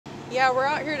Yeah, we're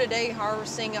out here today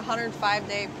harvesting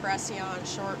 105-day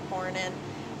Preceon short corn, and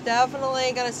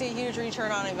definitely going to see a huge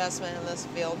return on investment in this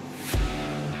field.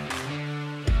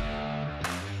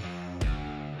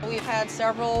 We've had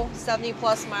several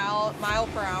 70-plus mile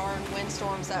per hour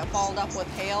windstorms that followed up with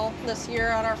hail this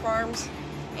year on our farms.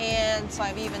 And so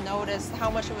I've even noticed how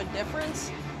much of a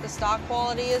difference the stock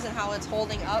quality is and how it's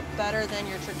holding up better than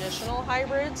your traditional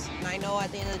hybrids. And I know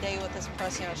at the end of the day with this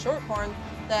Preceon short corn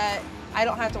that I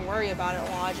don't have to worry about it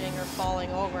lodging or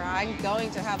falling over. I'm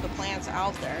going to have the plants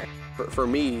out there. For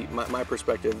me, my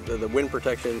perspective, the wind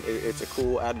protection, it's a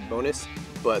cool added bonus,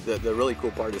 but the really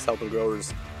cool part is helping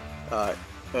growers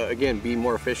again, be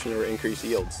more efficient or increase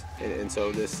yields. And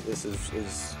so this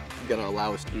is going to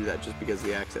allow us to do that just because of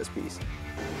the access piece.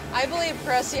 I believe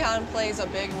Preceon plays a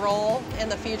big role in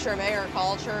the future of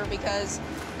agriculture because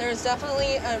there's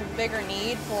definitely a bigger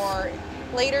need for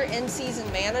later in-season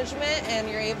management, and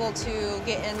you're able to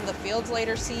get in the fields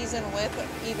later season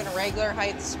with even regular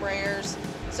height sprayers,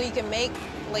 so you can make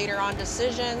later on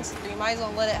decisions. You might as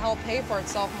well let it help pay for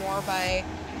itself more by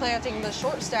planting the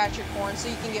short stature corn so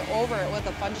you can get over it with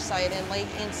a fungicide in late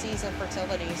in-season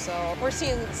fertility. So we're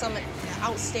seeing some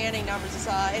outstanding numbers. It's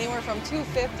anywhere from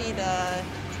 250 to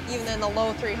even in the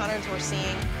low 300s we're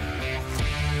seeing.